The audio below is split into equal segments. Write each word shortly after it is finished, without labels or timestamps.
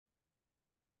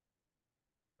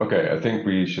Okay, I think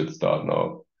we should start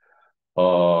now.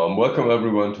 Welcome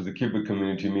everyone to the KubeVirt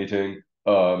community meeting.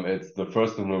 It's the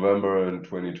 1st of November in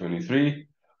 2023.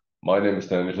 My name is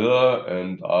Daniel Hiller,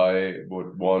 and I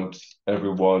would want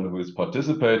everyone who is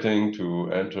participating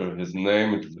to enter his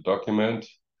name into the document,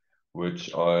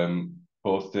 which I'm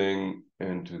posting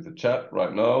into the chat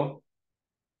right now.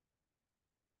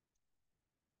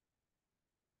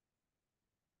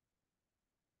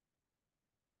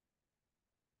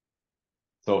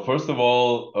 So first of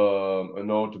all, a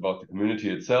note about the community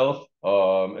itself.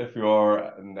 If you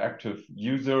are an active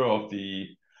user of the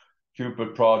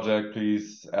KubeVirt project,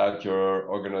 please add your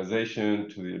organization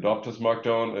to the adopters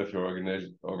markdown if your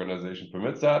organization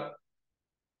permits that.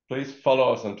 Please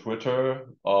follow us on Twitter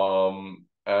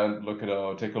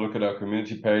and take a look at our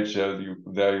community page.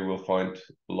 There you will find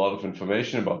a lot of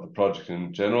information about the project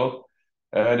in general.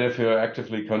 And if you're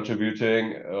actively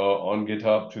contributing on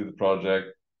GitHub to the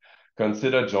project,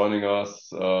 consider joining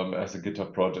us as a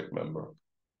GitHub project member.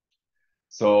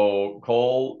 So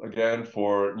call again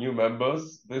for new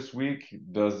members this week.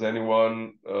 Does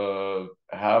anyone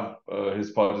have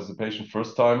his participation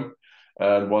first time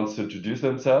and wants to introduce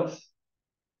themselves?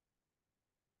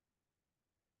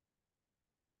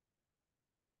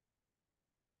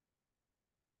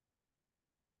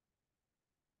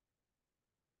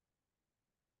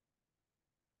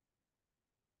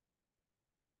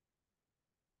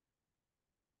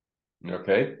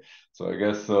 Okay, so I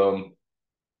guess no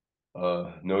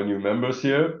new members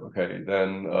here. Okay,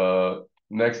 then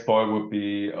next point would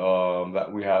be that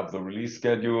we have the release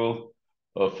schedule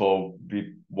for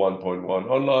V1.1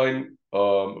 online.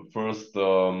 First,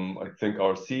 I think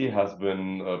RC has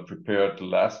been prepared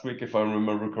last week, if I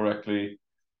remember correctly.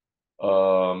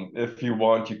 If you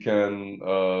want, you can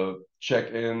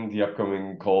check in the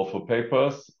upcoming call for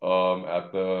papers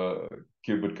at the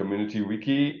KubeVirt community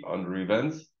wiki under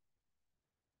events.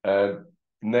 And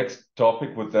next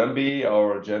topic would then be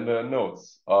our agenda and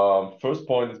notes. First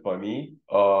point is by me.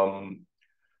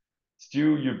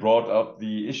 Stu, you brought up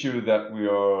the issue that we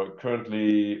are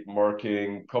currently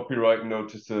marking copyright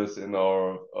notices in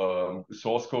our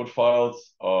source code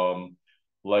files. I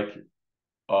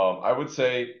would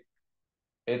say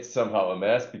it's somehow a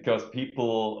mess because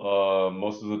people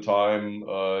most of the time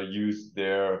use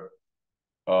their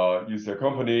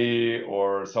company,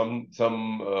 or sometimes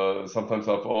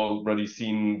I've already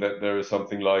seen that there is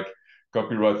something like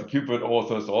copyright the KubeVirt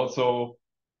authors also,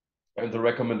 and the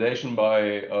recommendation by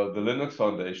the Linux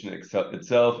Foundation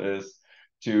itself is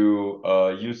to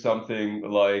use something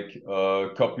like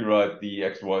copyright the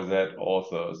XYZ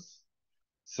authors.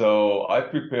 So I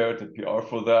prepared a PR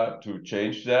for that to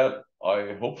change that.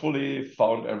 I hopefully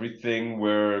found everything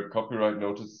where copyright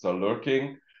notices are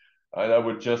lurking, and I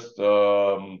would just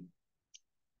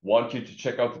want you to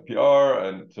check out the PR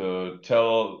and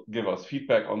give us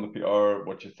feedback on the PR,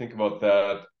 what you think about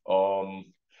that.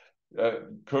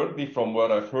 Currently, from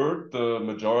what I've heard, the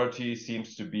majority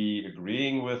seems to be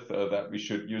agreeing with that we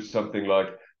should use something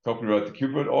like copyright the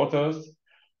KubeVirt authors.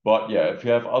 But yeah, if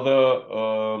you have other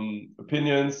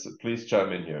opinions, please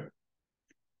chime in here.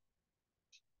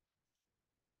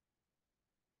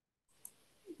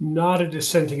 Not a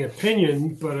dissenting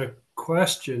opinion, but a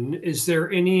question. Is there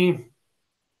any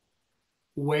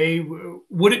way,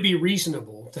 would it be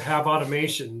reasonable to have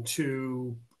automation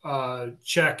to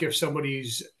check if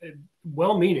somebody's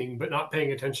well-meaning but not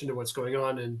paying attention to what's going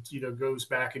on, and goes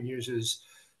back and uses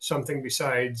something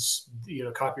besides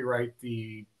copyright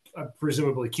the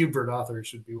presumably KubeVirt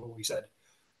authors would be what we said.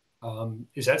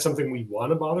 Is that something we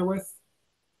want to bother with?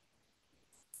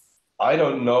 I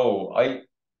don't know.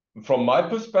 From my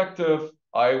perspective,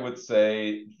 I would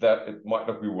say that it might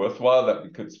not be worthwhile, that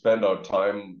we could spend our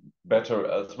time better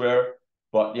elsewhere.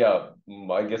 But yeah,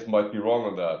 I guess might be wrong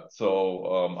on that. So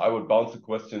I would bounce the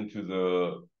question to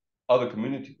the other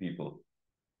community people.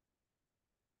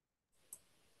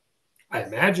 I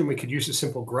imagine we could use a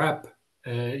simple grep,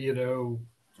 and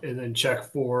then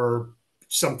check for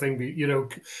something,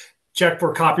 check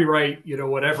for copyright,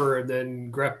 whatever, and then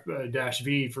grep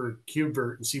 -v for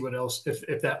KubeVirt and see what else,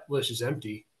 if that list is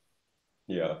empty.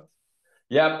 Yeah.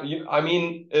 Yeah, I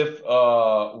mean, if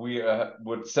we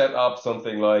would set up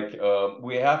something like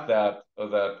we have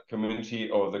that community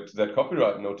or that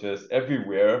copyright notice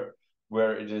everywhere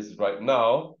where it is right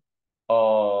now,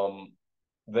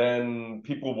 then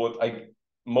people would,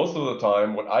 most of the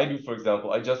time, what I do, for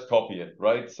example, I just copy it,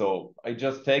 right? So I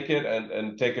just take it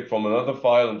and take it from another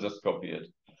file and just copy it.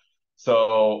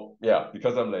 So yeah,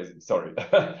 because I'm lazy, sorry.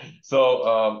 So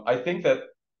I think that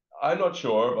I'm not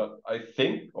sure, but I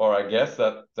think, or I guess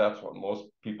that that's what most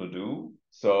people do.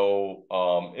 So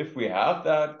if we have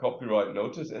that copyright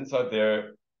notice inside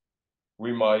there,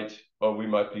 we might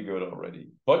be good already.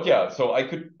 But yeah, so I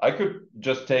could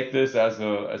just take this as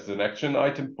an action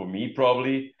item for me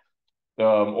probably,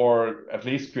 or at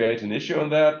least create an issue on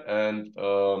that, and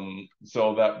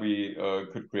so that we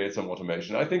could create some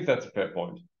automation. I think that's a fair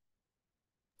point.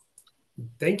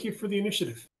 Thank you for the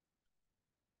initiative.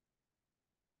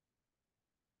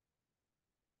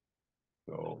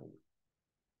 So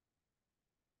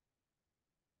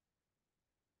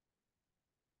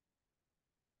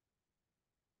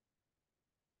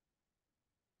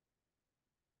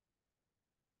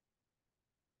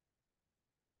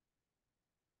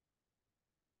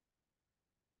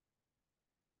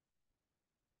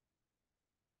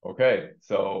okay,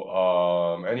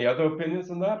 so any other opinions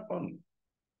on that one?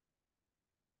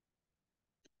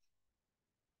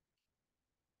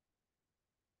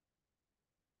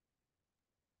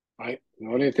 The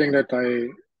only thing that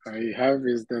I have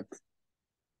is that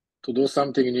to do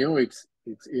something new, it's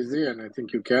easy, and I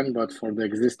think you can. But for the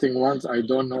existing ones, I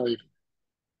don't know if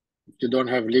you don't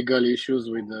have legal issues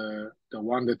with the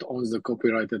one that owns the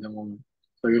copyright at the moment.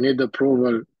 So you need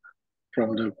approval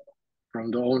from the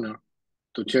owner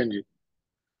to change it.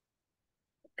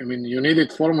 I mean, you need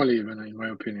it formally, even in my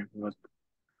opinion. But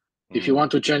if you want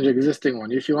to change existing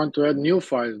one, if you want to add new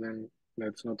files, then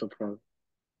that's not a problem.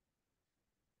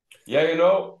 Yeah,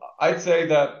 I'd say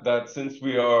that since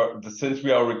we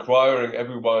are requiring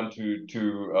everyone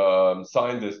to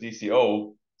sign this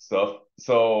DCO stuff,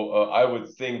 so I would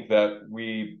think that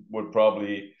we would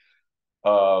probably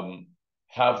um,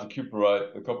 have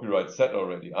the copyright set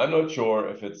already. I'm not sure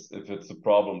if it's a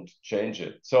problem to change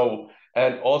it. So,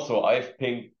 and also I've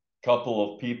pinged a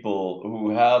couple of people who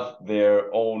have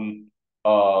their own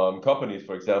companies,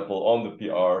 for example, on the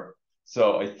PR.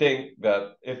 So I think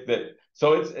that if they,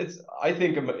 so it's I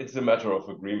think it's a matter of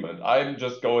agreement. I'm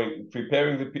just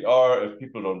preparing the PR. If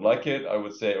people don't like it, I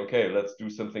would say, okay, let's do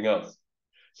something else.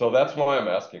 So that's why I'm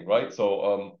asking, right?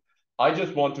 So I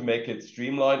just want to make it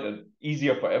streamlined and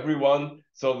easier for everyone.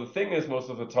 So the thing is, most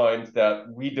of the times that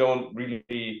we don't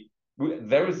really,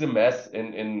 there is a mess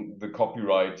in the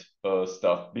copyright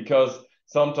stuff, because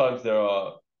sometimes there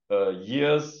are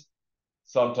years,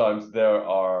 sometimes there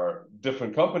are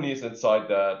different companies inside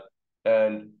that,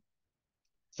 and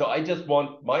so I just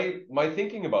want my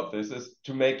thinking about this is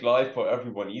to make life for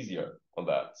everyone easier on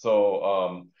that.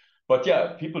 So but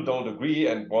yeah, if people don't agree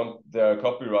and want their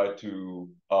copyright to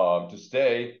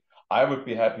stay, I would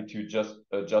be happy to just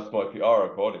adjust my PR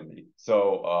accordingly.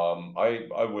 So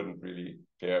I wouldn't really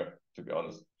care, to be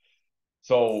honest.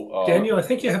 So Daniel, I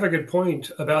think you have a good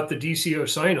point about the DCO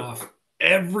sign off.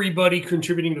 Everybody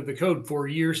contributing to the code for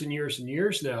years and years and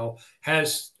years now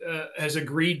has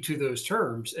agreed to those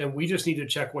terms, and we just need to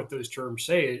check what those terms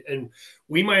say. And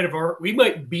we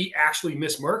might be actually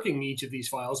mismarking each of these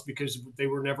files because they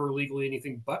were never legally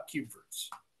anything but KubeVirts.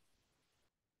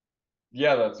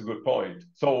 yeah, that's a good point.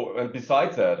 So, and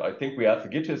besides that, I think we have the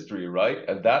Git history, right?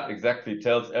 And that exactly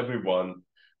tells everyone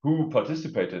who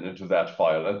participated into that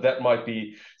file. And that might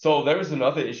be, so there is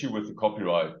another issue with the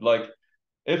copyright. Like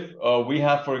if we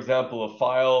have, for example, a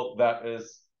file that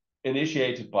is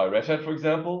initiated by Red Hat, for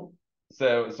example,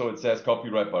 so it says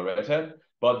copyright by Red Hat,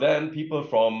 but then people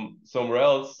from somewhere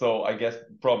else, so I guess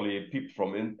probably people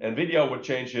from NVIDIA would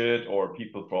change it, or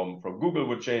people from Google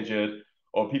would change it,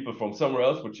 or people from somewhere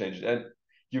else would change it. And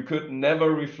you could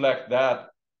never reflect that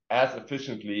as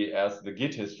efficiently as the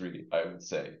Git history, I would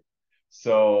say.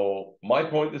 So my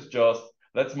point is just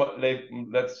let's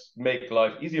make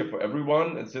life easier for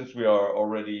everyone. And since we are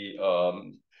already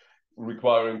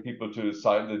requiring people to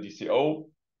sign the DCO,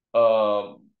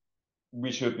 we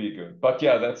should be good. But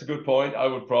yeah, that's a good point. I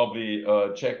would probably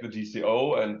check the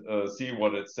DCO and see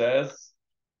what it says.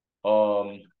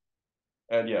 Um,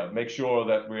 and yeah, make sure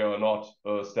that we are not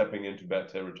stepping into bad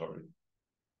territory.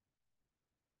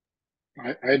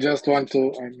 I just want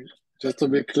to, just to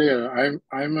be clear,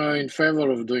 I'm in favor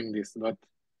of doing this, but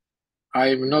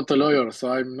I'm not a lawyer,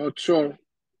 so I'm not sure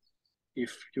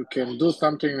if you can do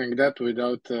something like that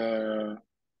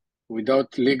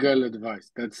without legal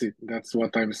advice. That's it. That's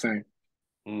what I'm saying.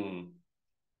 Mm.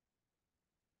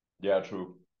 Yeah,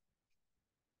 true.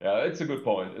 Yeah, it's a good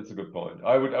point. It's a good point.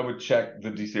 I would check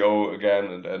the DCO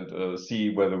again and see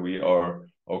whether we are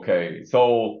okay.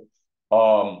 So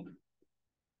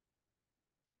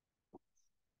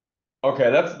okay,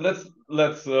 let's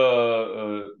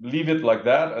leave it like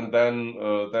that, and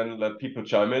then let people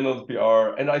chime in on the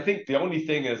PR. And I think the only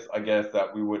thing is, I guess,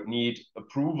 that we would need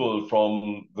approval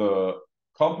from the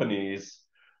companies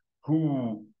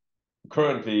who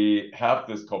currently have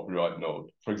this copyright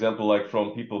note. For example, like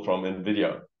from people from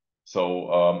NVIDIA.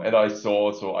 So, and I saw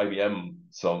also IBM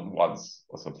some once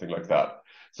or something like that.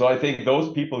 So I think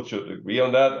those people should agree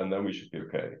on that, and then we should be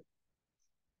okay.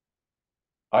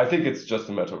 I think it's just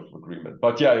a matter of agreement.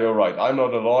 But yeah, you're right. I'm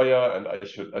not a lawyer, and I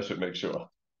should make sure.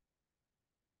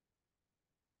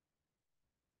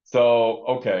 So,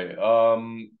 okay.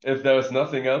 If there's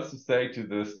nothing else to say to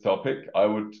this topic, I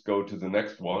would go to the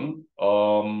next one.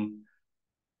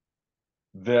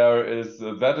 There is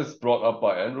that is brought up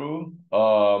by Andrew,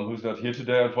 who's not here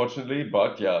today, unfortunately.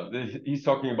 But yeah, he's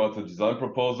talking about the design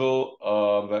proposal.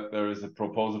 That there is a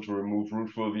proposal to remove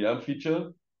rootful VM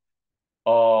feature.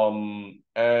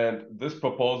 And this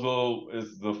proposal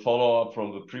is the follow-up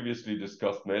from the previously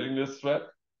discussed mailing list thread.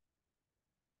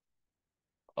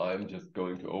 I'm just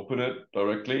going to open it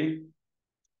directly.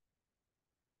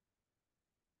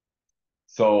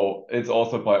 So it's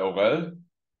also by Aurel.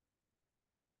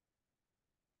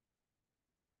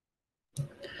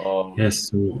 Yes,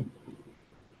 so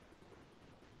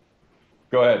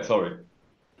Go ahead, sorry.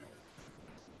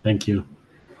 thank you.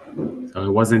 So I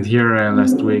wasn't here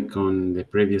last week on the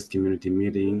previous community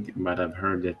meeting, but I've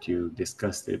heard that you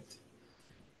discussed it.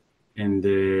 And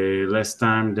the last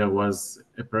time there was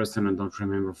a person, I don't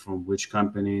remember from which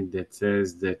company, that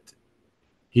says that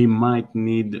he might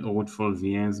need rootful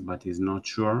VMs, but he's not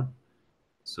sure.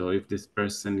 So if this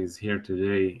person is here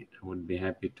today, I would be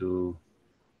happy to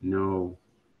know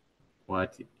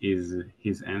what is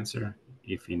his answer,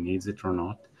 if he needs it or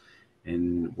not,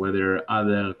 and whether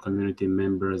other community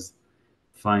members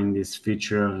find this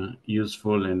feature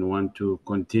useful and want to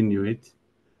continue it,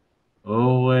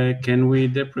 or can we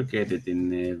deprecate it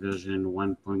in version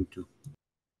 1.2?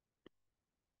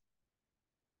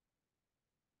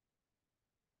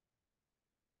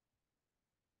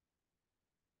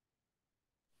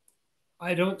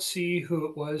 I don't see who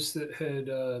it was that had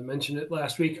mentioned it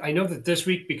last week. I know that this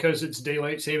week, because it's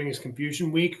Daylight Savings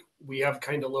Confusion Week, we have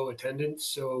kind of low attendance.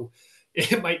 So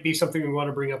it might be something we want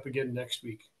to bring up again next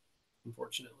week,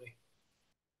 unfortunately.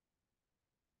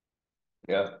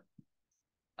 Yeah,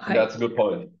 Hi, that's a good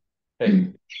point.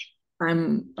 Hey,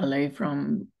 I'm Alay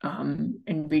from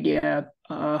NVIDIA.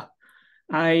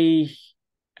 I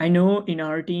know in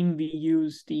our team we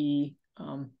use the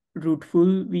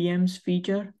rootful VMs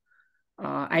feature.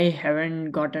 I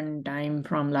haven't gotten time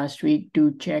from last week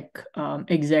to check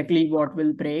exactly what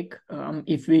will break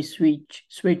if we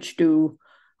switch to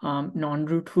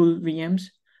non-rootful VMs.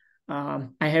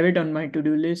 I have it on my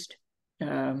to-do list.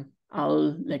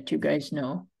 I'll let you guys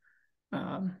know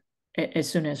as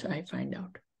soon as I find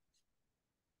out.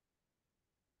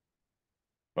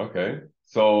 okay.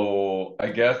 So I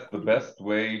guess the best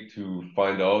way to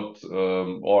find out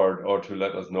or to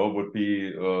let us know would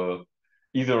be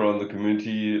either on the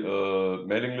community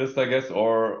mailing list, I guess,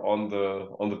 or on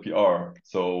the PR.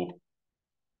 So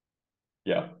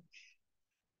yeah.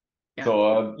 Yeah.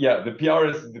 So yeah, the PR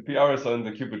is on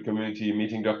the KubeVirt community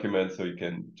meeting document, so you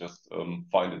can just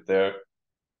find it there,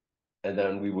 and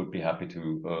then we would be happy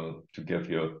to get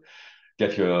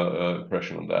your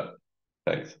impression on that.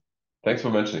 Thanks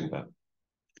for mentioning that.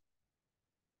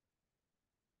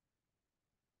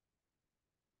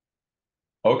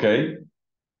 Okay.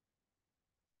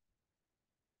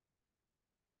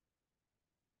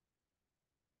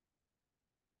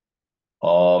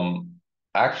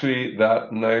 Actually,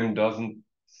 that name doesn't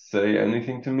say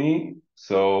anything to me,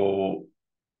 so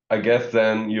I guess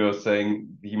then you're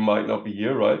saying he might not be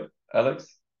here, right,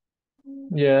 Alex?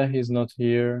 Yeah, he's not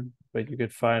here, but you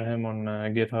could find him on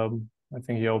GitHub. I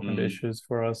think he opened Mm. issues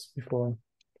for us before.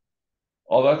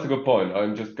 Oh, that's a good point.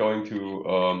 I'm just going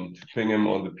to ping him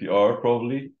on the PR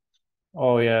probably.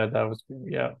 Oh yeah, that was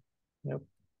yeah. Yep.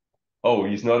 Oh,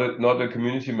 he's not a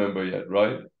community member yet,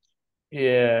 right?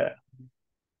 Yeah.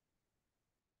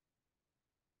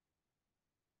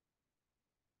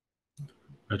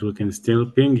 But we can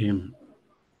still ping him.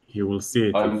 He will see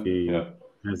it if he Yeah.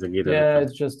 has a GitHub Yeah, account.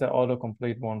 it's just the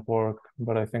autocomplete won't work,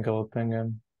 but I think I'll ping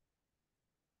him.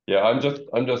 Yeah, I'm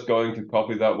just going to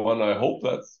copy that one. I hope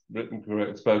that's written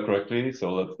correct, spelled correctly.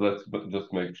 So let's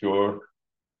just make sure.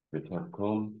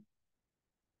 GitHub.com.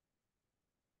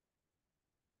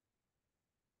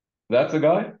 That's a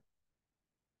guy?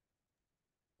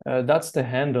 That's the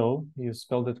handle. You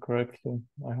spelled it correctly.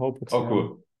 I hope it's Oh, him.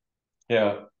 cool.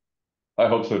 Yeah, I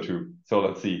hope so too. So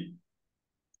let's see.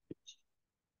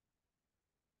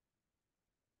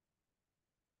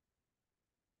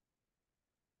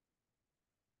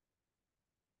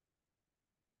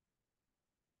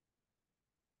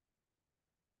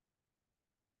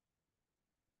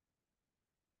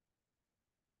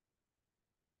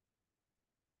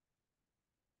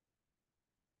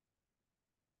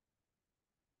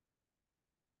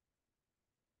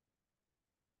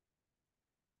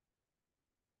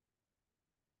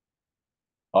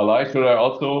 Alai, should I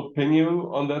also ping you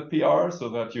on that PR so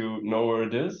that you know where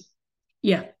it is?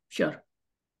 Yeah, sure.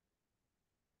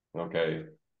 Okay.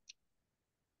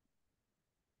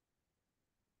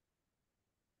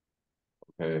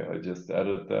 Okay, I just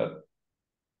added that.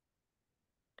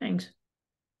 Thanks.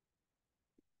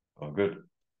 Oh, good.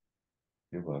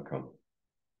 You're welcome.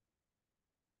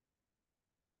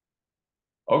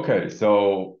 Okay,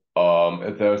 so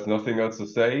if there's nothing else to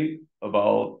say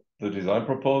about the design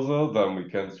proposal, then we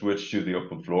can switch to the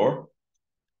open floor.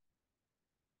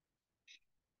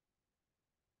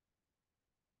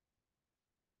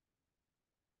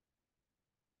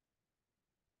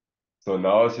 So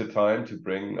now is your time to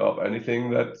bring up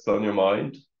anything that's on your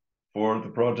mind for the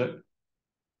project.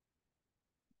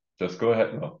 Just go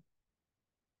ahead now.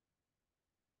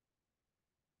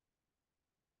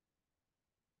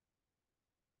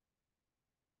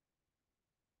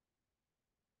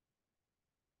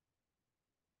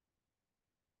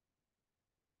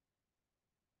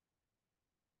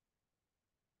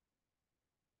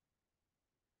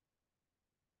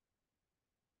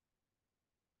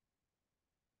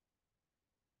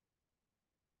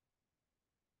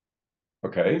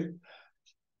 Okay.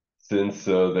 Since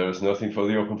there's nothing for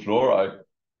the open floor, I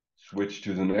switch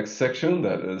to the next section,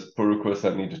 that is pull requests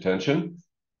that need attention.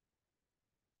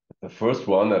 The first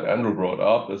one that Andrew brought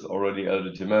up is already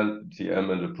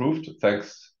LDTM and approved,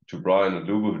 thanks to Brian and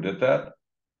Lubu who did that.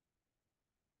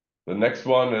 The next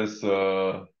one is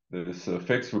this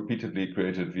fix repeatedly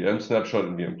created VM snapshot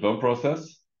and VM clone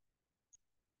process.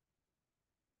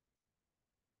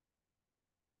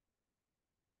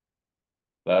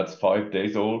 That's 5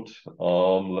 days old.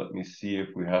 Let me see if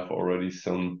we have already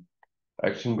some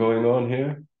action going on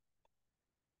here.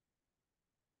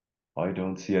 I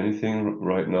don't see anything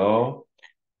right now.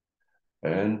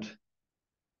 And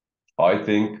I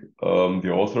think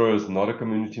the author is not a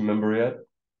community member yet.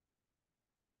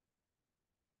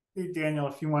 Hey, Daniel,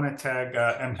 if you want to tag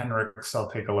M. Henricks,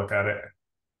 I'll take a look at it.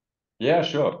 Yeah,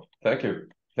 sure. Thank you.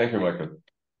 Thank you, Michael.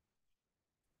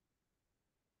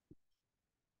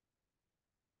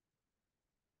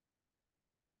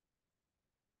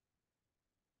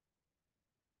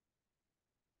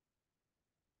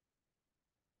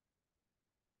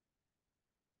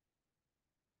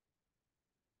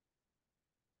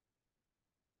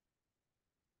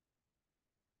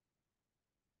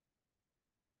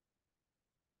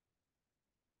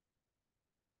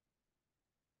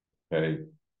 Okay.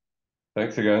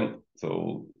 Thanks again.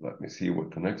 So let me see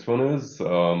what the next one is.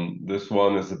 This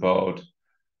one is about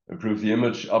improve the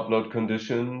image upload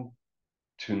condition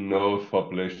to know if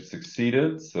population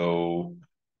succeeded. So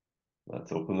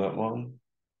let's open that one.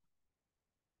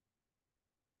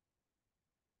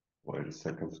 Wait a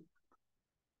second.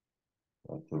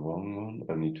 That's the wrong one.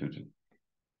 I need to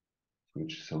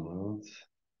switch somewhere else.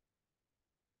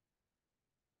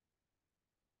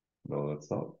 No,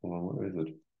 that's not the one. Where is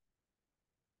it?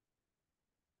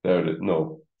 There it is.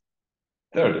 No.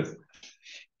 There it is.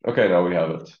 Okay, now we have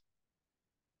it.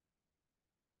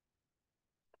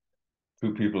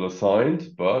 2 people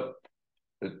assigned, but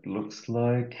it looks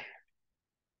like...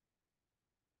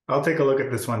 I'll take a look at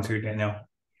this one too, Daniel.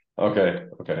 Okay,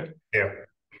 okay. Yeah.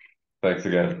 Thanks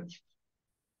again.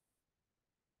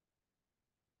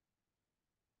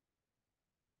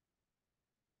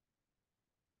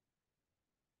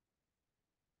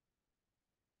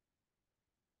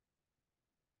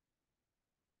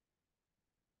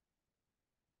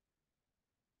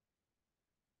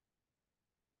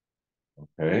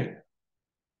 Okay.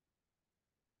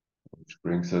 Which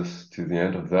brings us to the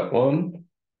end of that one.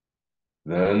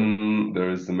 Then there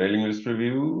is the mailing list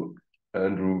review.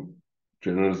 Andrew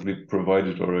generously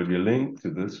provided already a link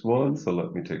to this one, so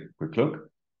let me take a quick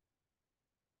look.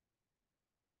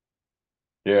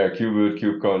 Yeah, KubeVirt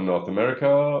KubeCon North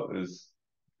America is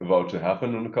about to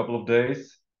happen in a couple of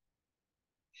days.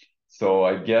 So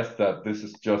I guess that this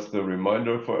is just a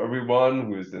reminder for everyone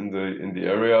who is in the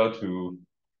area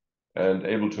and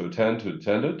able to attend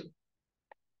it.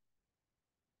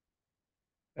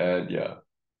 And yeah,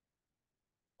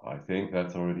 I think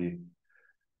that's already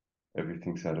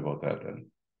everything said about that then.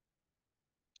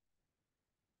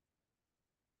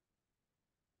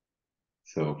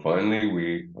 So finally,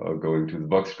 we are going to the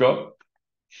box drop.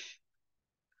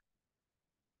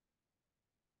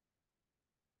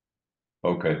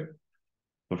 Okay,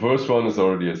 the first one is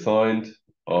already assigned.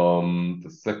 The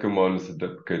second one is a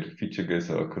deprecated feature gates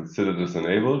are considered as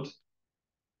enabled.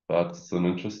 That's an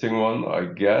interesting one. I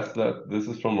guess that this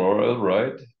is from Royal,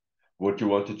 right? Would you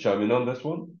want to chime in on this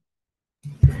one?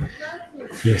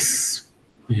 Yes.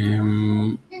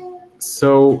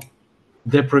 So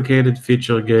deprecated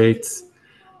feature gates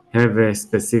have a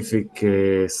specific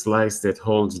slice that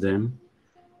holds them,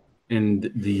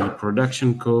 and the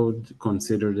production code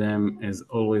consider them as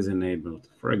always enabled.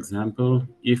 For example,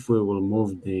 if we will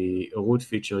move the root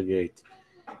feature gate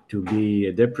to be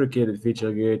a deprecated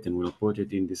feature gate and we'll put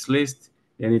it in this list,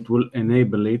 then it will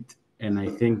enable it. And I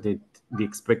think that the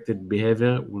expected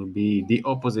behavior will be the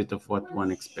opposite of what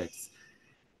one expects.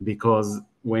 Because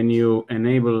when you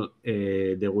enable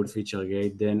the root feature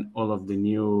gate, then all of the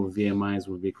new VMIs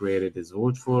will be created as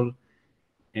rootful,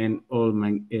 and all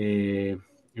my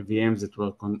VMs that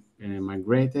were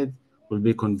migrated will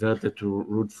be converted to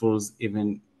rootfuls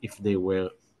even if they were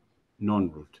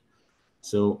non-root.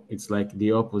 So it's like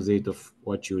the opposite of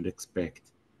what you would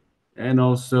expect. And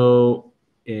also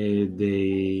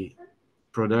the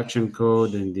production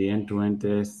code and the end-to-end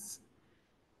tests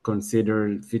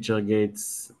consider feature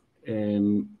gates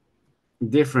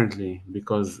differently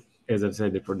because, as I've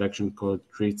said, the production code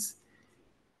treats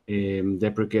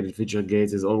deprecated feature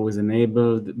gates as always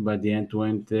enabled, but the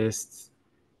end-to-end tests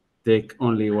take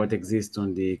only what exists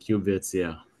on the KubeVirt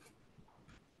CR.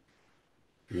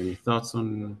 Any thoughts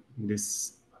on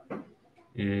this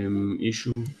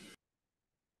issue?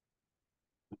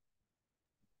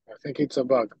 I think it's a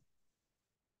bug.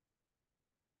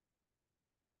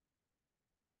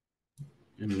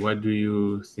 And what do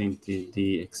you think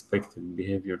the expected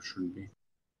behavior should be?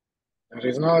 There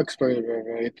is no expected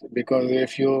behavior because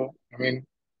if you, I mean,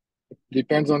 it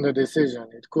depends on the decision.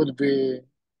 It could be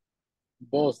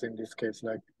both in this case.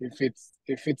 Like if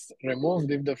it's removed,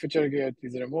 if the feature gate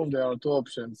is removed, there are two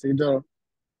options. Either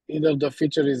the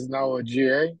feature is now a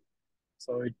GA,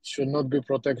 so it should not be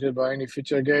protected by any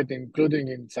feature gate, including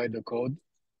inside the code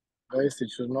base.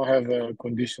 It should not have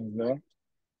conditions there.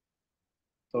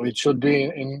 So it should be,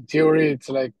 in theory, it's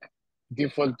like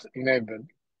default enabled.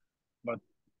 But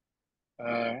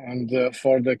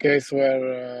for the case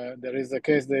where there is a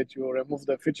case that you remove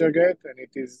the feature gate and it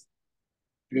is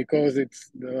because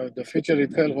it's the feature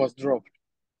itself was dropped.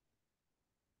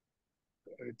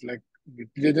 It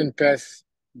didn't pass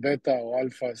beta or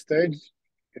alpha stage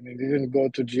and it didn't go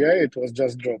to GA, it was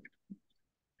just dropped.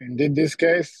 And in this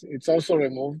case, it's also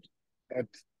removed, but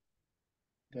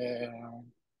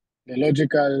the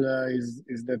logical is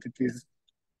that it is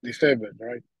disabled,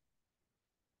 right?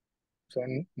 So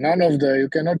none of you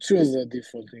cannot choose a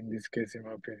default in this case, in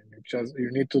my opinion.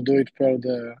 You need to do it per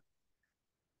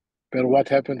what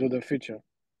happened to the feature.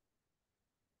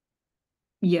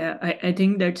 Yeah, I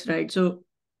think that's right. So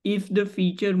if the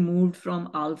feature moved from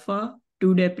alpha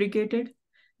to deprecated,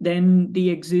 then the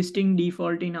existing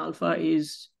default in alpha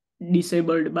is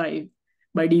disabled by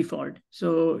default.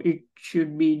 So it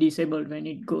should be disabled when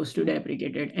it goes to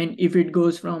deprecated. And if it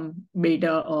goes from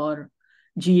beta or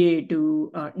GA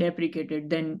to deprecated,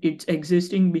 then its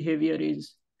existing behavior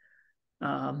is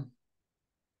on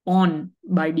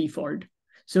by default.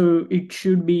 So it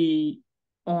should be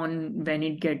on when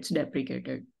it gets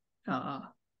deprecated.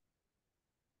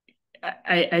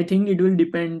 I think it will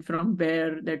depend from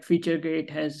where that feature gate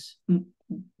has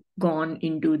gone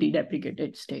into the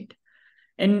deprecated state.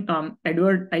 And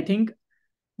Edward, I think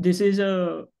this is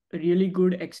a really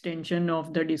good extension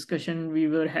of the discussion we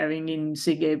were having in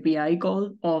SIG API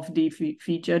call of the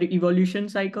feature evolution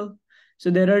cycle. So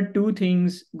there are two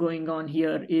things going on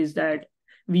here is that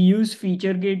we use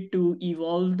feature gate to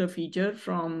evolve the feature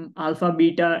from alpha,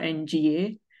 beta, and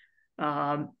GA.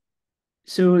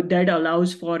 So that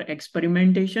allows for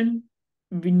experimentation.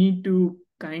 We need to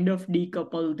kind of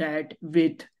decouple that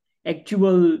with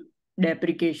actual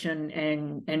deprecation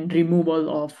and removal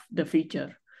of the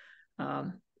feature.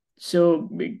 So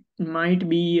it might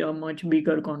be a much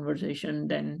bigger conversation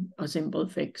than a simple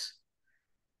fix.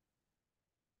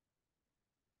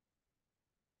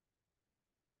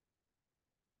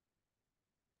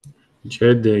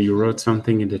 Jed, you wrote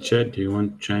something in the chat. Do you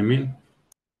want to chime in?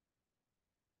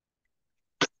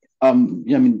 Yeah,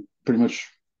 I mean, pretty much,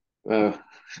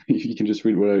 you can just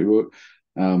read what I wrote.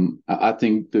 I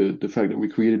think the fact that we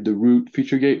created the root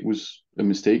feature gate was a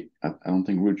mistake. I don't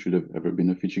think root should have ever been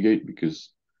a feature gate because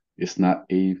it's not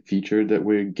a feature that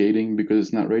we're gating because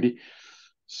it's not ready.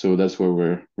 So that's where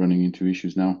we're running into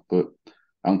issues now. But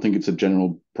I don't think it's a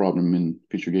general problem in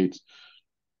feature gates.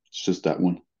 It's just that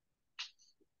one.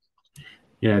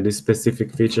 Yeah, this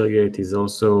specific feature gate is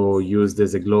also used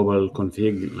as a global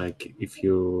config. Like if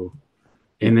you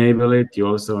enable it, you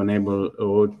also enable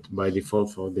root by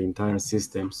default for the entire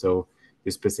system. So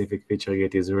this specific feature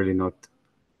gate is really not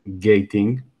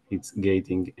gating, it's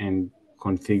gating and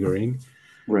configuring.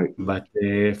 Right. But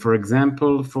for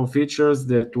example, for features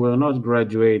that were not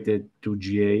graduated to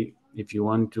GA, if you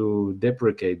want to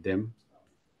deprecate them,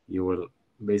 you will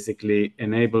basically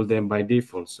enable them by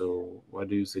default. So what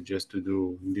do you suggest to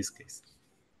do in this case?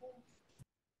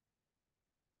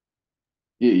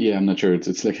 Yeah, I'm not sure.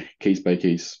 It's like a case by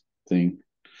case thing.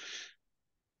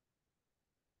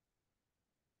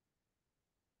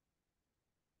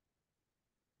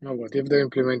 No, but if the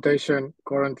implementation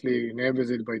currently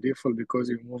enables it by default because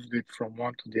you moved it from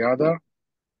one to the other,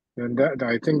 then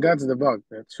I think that's the bug.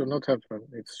 That should not happen.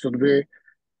 It should be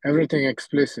everything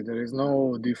explicit. There is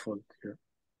no default here.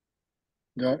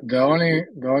 The only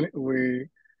we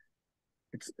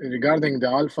it's regarding the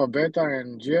alpha, beta,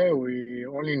 and GA. We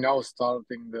only now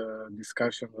starting the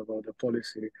discussion about the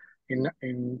policy.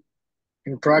 In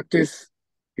practice,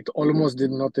 it almost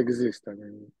did not exist. I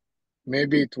mean,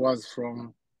 maybe it was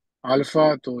from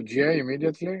alpha to GA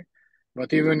immediately,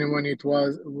 but even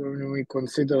when we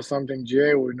consider something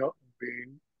GA, we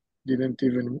didn't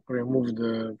even remove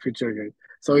the feature gate.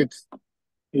 So it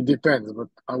depends, but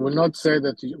I will not say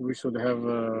that we should have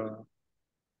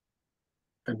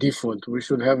a default. We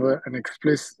should have an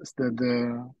explicit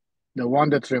the one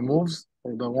that removes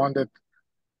or the one that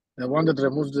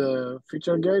removes the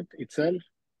feature gate itself.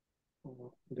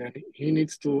 Then he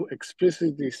needs to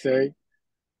explicitly say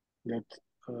that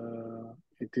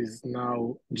it is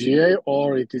now GA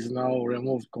or it is now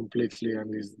removed completely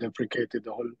and is deprecated.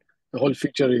 The whole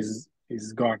feature is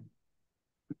gone.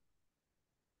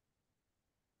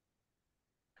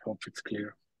 Hope it's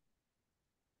clear.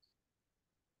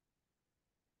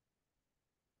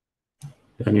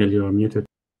 Daniel, you are muted.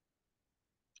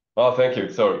 Oh, thank you.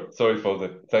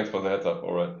 Thanks for the heads up.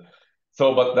 All right.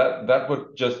 So, but that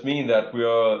would just mean that we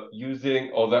are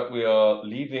using or that we are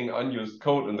leaving unused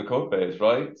code in the code base,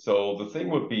 right? So the thing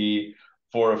would be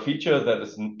for a feature that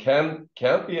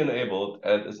can't be enabled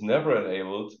and is never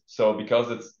enabled. So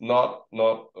because it's not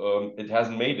it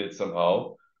hasn't made it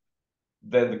somehow,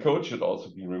 then the code should also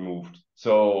be removed.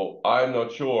 So I'm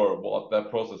not sure what that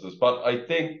process is, but I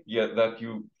think that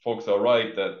you folks are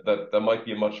right that there might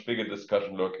be a much bigger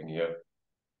discussion lurking here.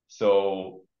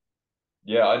 So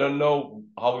yeah, I don't know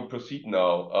how we proceed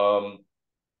now.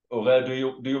 Aurel,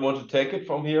 do you want to take it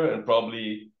from here and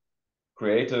probably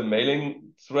create a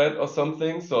mailing thread or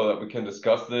something so that we can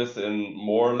discuss this in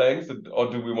more length,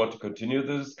 or do we want to continue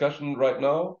the discussion right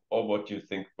now, or what do you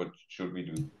think? What should we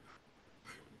do?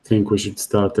 I think we should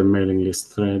start a mailing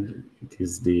list thread. It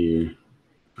is the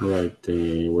right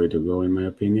way to go, in my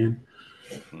opinion.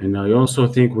 And I also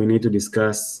think we need to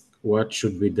discuss what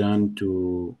should be done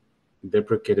to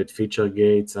deprecated feature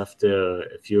gates after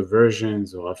a few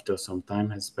versions or after some time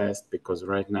has passed, because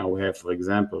right now we have, for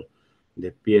example,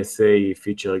 the PSA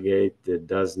feature gate that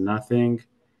does nothing,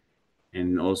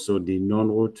 and also the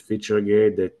non-root feature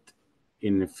gate that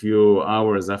in a few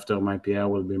hours after my PR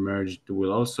will be merged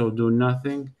will also do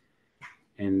nothing.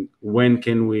 And when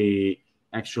can we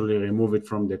actually remove it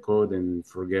from the code and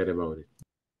forget about it?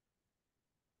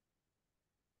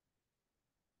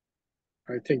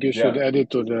 I think you should add it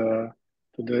to the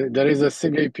there is a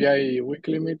SIG API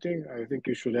weekly meeting. I think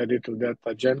you should add it to that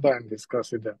agenda and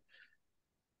discuss it then.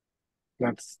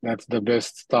 That's the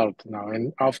best start now.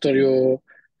 And after you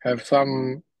have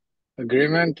some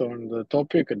agreement on the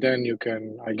topic, then you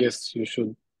can, I guess you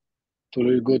should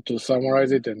totally good to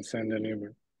summarize it and send an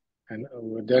email. And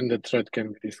then the thread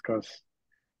can be discussed.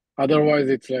 Otherwise,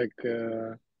 it's like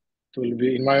it will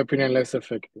be, in my opinion, less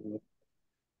effective.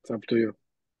 It's up to you.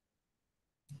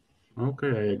 Okay,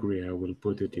 I agree. I will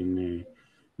put it in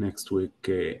next week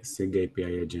SIG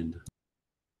API agenda.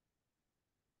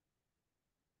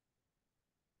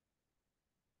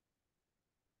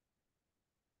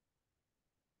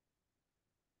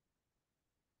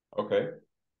 Okay.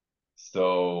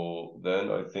 So then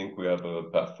I think we have a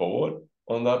path forward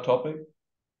on that topic.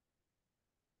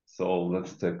 So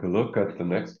let's take a look at the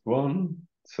next one.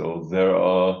 So there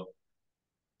are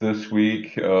this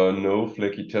week no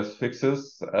flaky test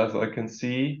fixes, as I can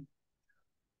see.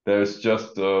 There's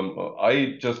just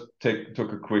I just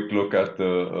took a quick look at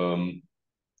the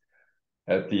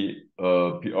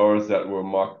PRs that were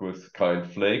marked with kind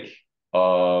flake.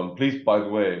 Please, by the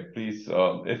way, please,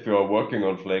 if you are working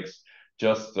on flakes,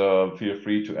 just feel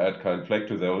free to add kind flake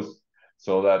to those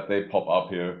so that they pop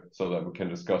up here so that we can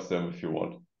discuss them if you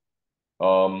want.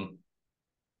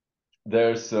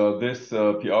 There's this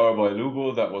PR by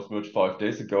Lubo that was merged 5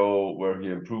 days ago where he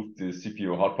improved the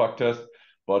CPU hot plug test.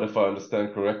 But if I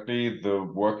understand correctly, the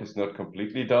work is not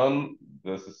completely done.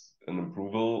 This is an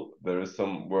approval. There is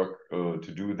some work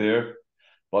to do there.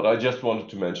 But I just wanted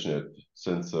to mention it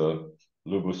since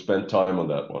Lubo spent time on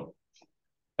that one.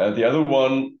 And the other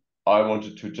one I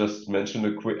wanted to just mention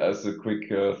as a quick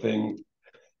thing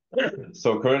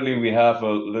So currently we have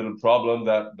a little problem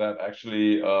that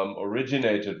actually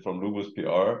originated from Lubus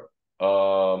PR,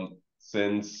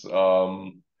 since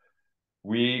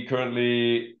we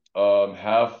currently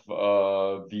have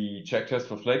the check test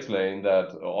for FlexLane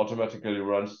that automatically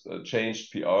runs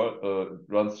changed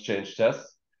changed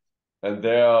tests, and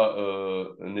there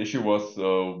an issue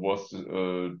was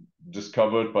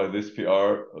discovered by this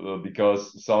PR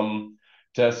because some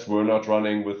tests were not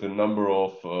running with the number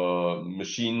of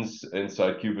machines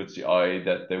inside KubeVirt CI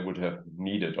that they would have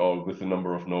needed, or with the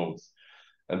number of nodes.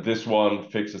 And this one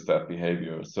fixes that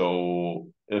behavior. So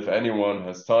if anyone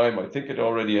has time, I think it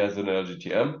already has an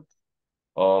LGTM.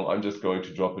 I'm just going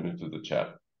to drop it into the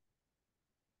chat.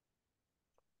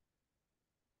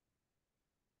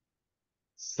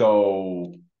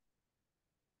 So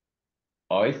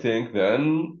I think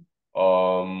then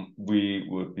we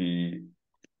would be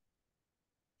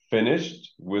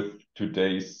finished with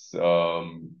today's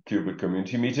KubeVirt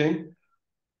community meeting.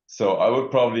 So I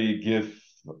would probably give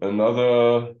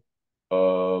another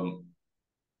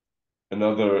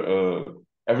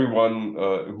everyone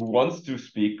who wants to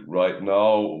speak right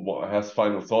now, has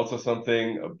final thoughts or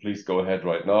something, please go ahead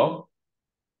right now.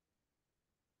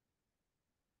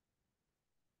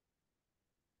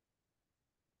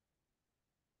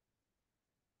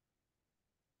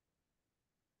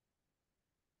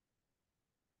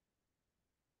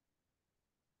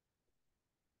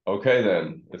 Okay,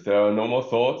 then, if there are no more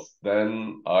thoughts,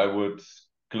 then I would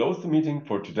close the meeting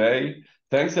for today.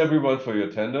 Thanks everyone for your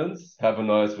attendance. Have a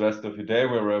nice rest of your day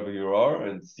wherever you are,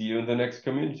 and see you in the next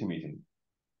community meeting.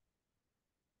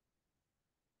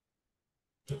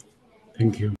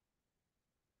 Thank you.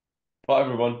 Bye,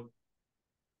 everyone.